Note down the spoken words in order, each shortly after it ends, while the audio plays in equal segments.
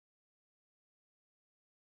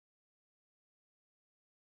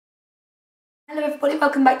Hello everybody,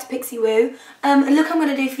 welcome back to Pixie Woo. The look I'm going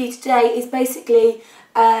to do for you today is basically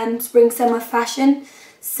spring summer fashion.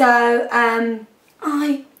 So I'm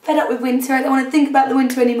fed up with winter, I don't want to think about the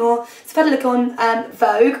winter anymore. So I've had a look on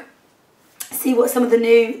Vogue, see what some of the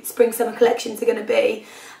new spring summer collections are going to be.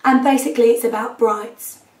 And basically it's about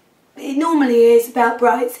brights. It normally is about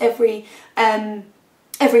brights every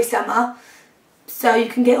summer. So you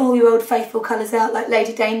can get all your old faithful colours out like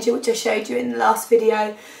Lady Danger, which I showed you in the last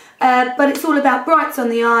video. But it's all about brights on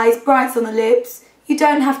the eyes, brights on the lips. You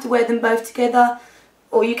don't have to wear them both together,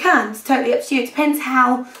 or you can, it's totally up to you. It depends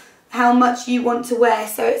how much you want to wear.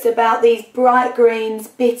 So it's about these bright greens,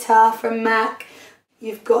 Bitter from MAC.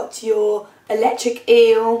 You've got your Electric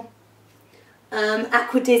Eel,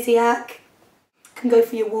 Aphrodisiac. Can go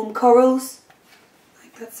for your warm corals.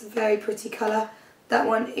 Like that's a very pretty colour. That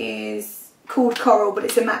one is called Coral, but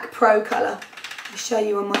it's a MAC Pro colour. I'll show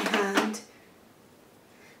you on my hand.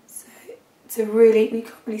 It's a really, you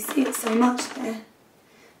can't really see it so much there,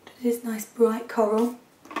 but it is nice bright coral.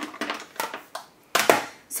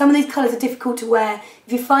 Some of these colours are difficult to wear.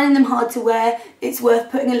 If you're finding them hard to wear, it's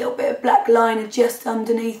worth putting a little bit of black liner just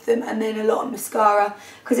underneath them and then a lot of mascara,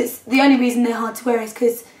 because it's the only reason they're hard to wear is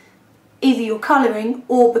because either you're colouring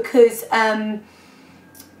or because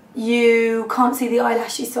you can't see the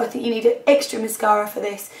eyelashes, so I think you need an extra mascara for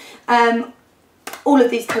this. All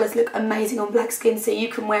of these colours look amazing on black skin, so you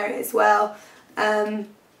can wear it as well. You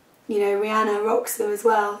know, Rihanna rocks them as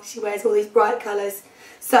well. She wears all these bright colours.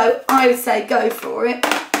 So I would say go for it.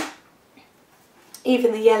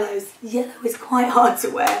 Even the yellows. Yellow is quite hard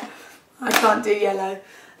to wear. I can't do yellow.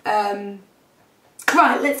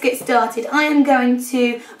 Right, let's get started. I am going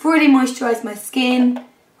to, I've already moisturised my skin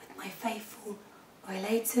with my faithful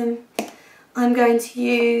Oilatum. I'm going to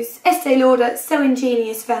use Estee Lauder So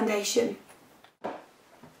Ingenious foundation.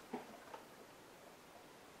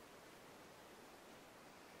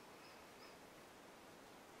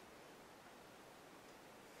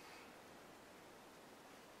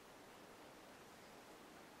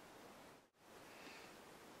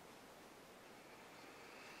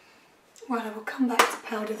 Right, I will come back to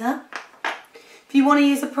powder that. If you want to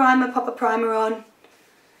use a primer, pop a primer on.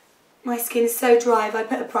 My skin is so dry, if I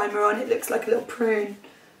put a primer on, it looks like a little prune.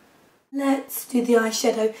 Let's do the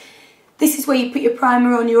eyeshadow. This is where you put your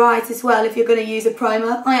primer on your eyes as well if you're going to use a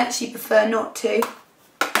primer. I actually prefer not to.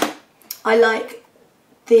 I like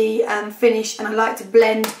the finish, and I like to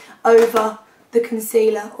blend over the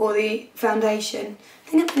concealer or the foundation. I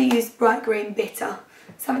think I'm going to use Bright Green Bitter.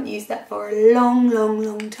 I haven't used that for a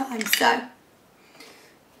long time, so I'm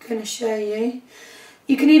going to show you.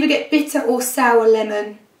 You can either get bitter or sour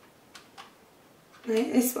lemon.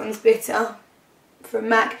 Right, this one's bitter from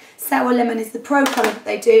MAC. Sour lemon is the pro colour that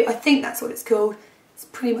they do. I think that's what it's called. It's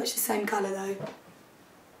pretty much the same colour though.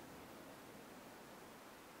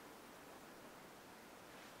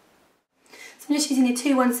 So I'm just using a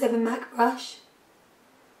 217 MAC brush.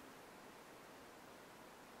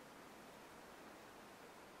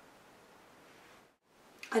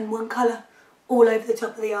 And one colour all over the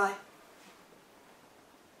top of the eye.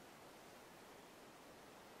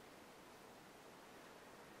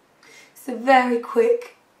 It's a very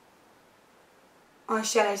quick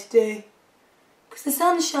eyeshadow to do. Because the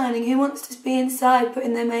sun's shining, who wants to be inside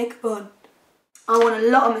putting their makeup on? I want a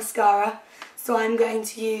lot of mascara, so I'm going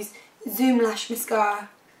to use Zoom Lash mascara.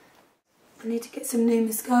 I need to get some new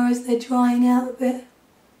mascaras, they're drying out a bit.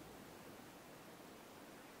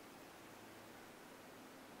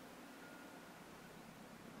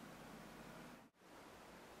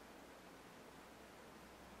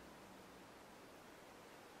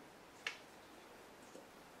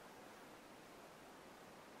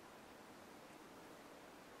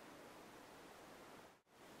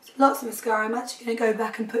 Lots of mascara. I'm actually going to go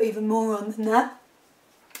back and put even more on than that.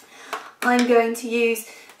 I'm going to use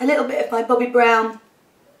a little bit of my Bobbi Brown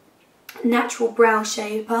Natural Brow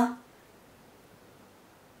Shaper.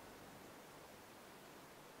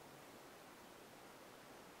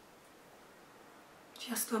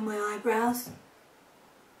 Just on my eyebrows.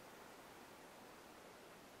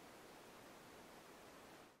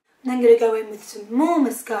 And then going to go in with some more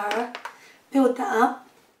mascara, build that up.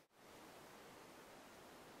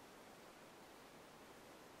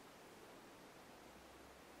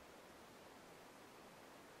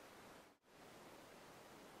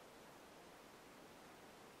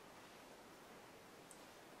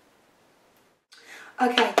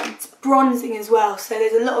 Okay, it's bronzing as well, so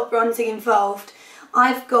there's a lot of bronzing involved.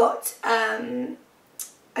 I've got a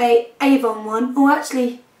Avon one. Oh,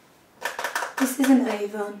 actually, this isn't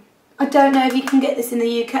Avon. I don't know if you can get this in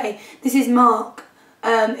the UK. This is Mark.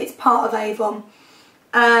 It's part of Avon.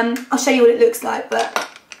 I'll show you what it looks like, but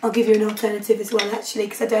I'll give you an alternative as well actually,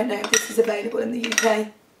 because I don't know if this is available in the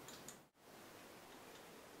UK.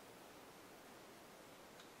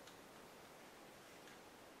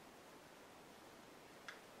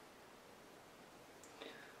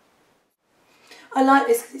 I like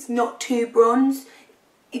this because it's not too bronze.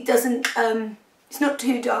 It doesn't, it's not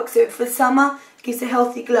too dark, so for summer it gives a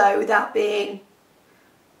healthy glow without being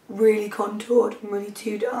really contoured and really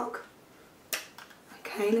too dark.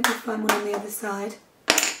 Okay, let me find one on the other side.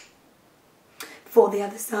 For the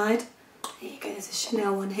other side. There you go, there's a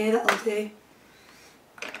Chanel one here, that'll do.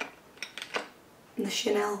 And the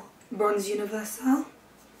Chanel Bronze Universal.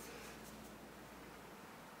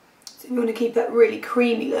 So if you want to keep that really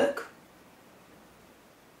creamy look.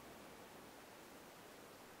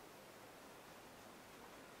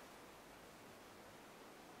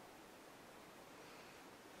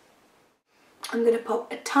 I'm going to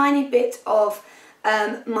pop a tiny bit of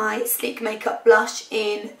my Sleek Makeup blush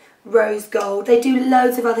in Rose Gold. They do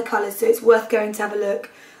loads of other colours, so it's worth going to have a look.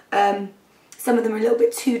 Some of them are a little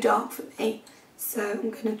bit too dark for me, so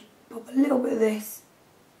I'm going to pop a little bit of this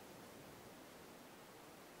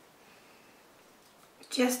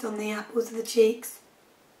just on the apples of the cheeks.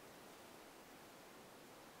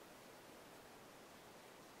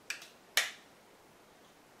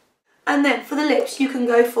 And then for the lips, you can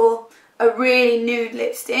go for a really nude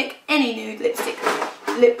lipstick, any nude lipstick,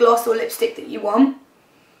 lip gloss or lipstick that you want.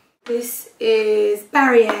 This is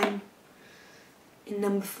Barry M in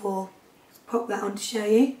number 4. Let's pop that on to show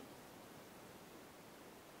you.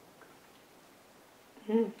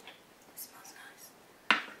 It smells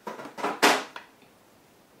nice.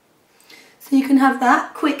 So you can have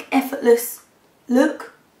that quick, effortless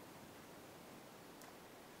look,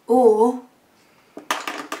 or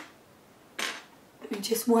let me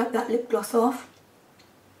just wipe that lip gloss off.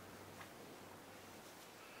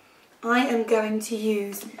 I am going to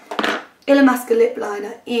use Illamasqua lip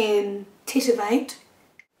liner in Titivate.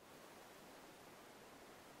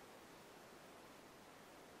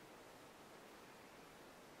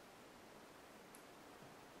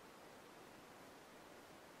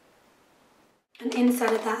 And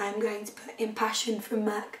inside of that I'm going to put Impassioned from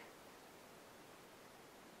MAC.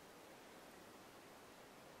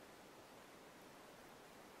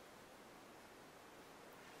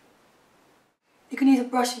 You can use a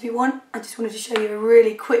brush if you want. I just wanted to show you a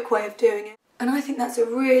really quick way of doing it. And I think that's a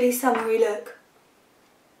really summery look.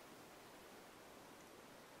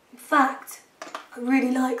 In fact, I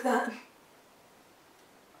really like that.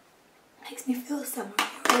 Makes me feel summery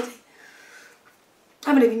already. I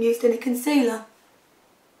haven't even used any concealer.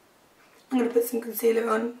 I'm going to put some concealer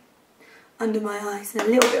on under my eyes and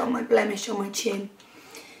a little bit on my blemish on my chin.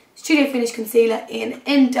 Studio Finish concealer in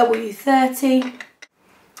NW30.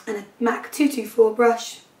 And a MAC 224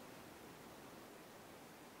 brush.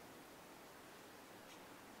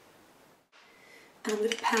 And I'm going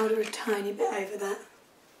to powder a tiny bit over that.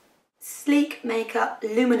 Sleek Makeup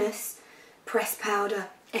Luminous Pressed Powder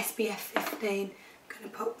SPF 15. I'm going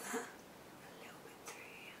to pop that a little bit through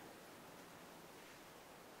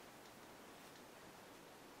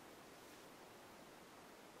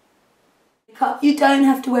here. You don't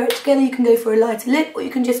have to wear it together, you can go for a lighter lip or you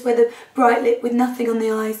can just wear the bright lip with nothing on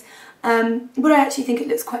the eyes. But I actually think it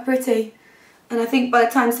looks quite pretty, and I think by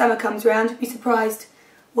the time summer comes around you'll be surprised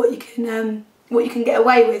what you can get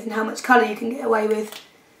away with and how much colour you can get away with.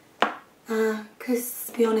 Because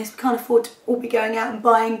to be honest, we can't afford to all be going out and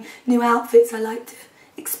buying new outfits. I like to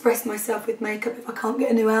express myself with makeup if I can't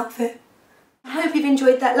get a new outfit. I hope you've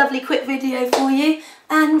enjoyed that lovely quick video for you,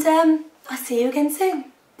 and I'll see you again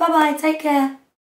soon. Bye bye, take care.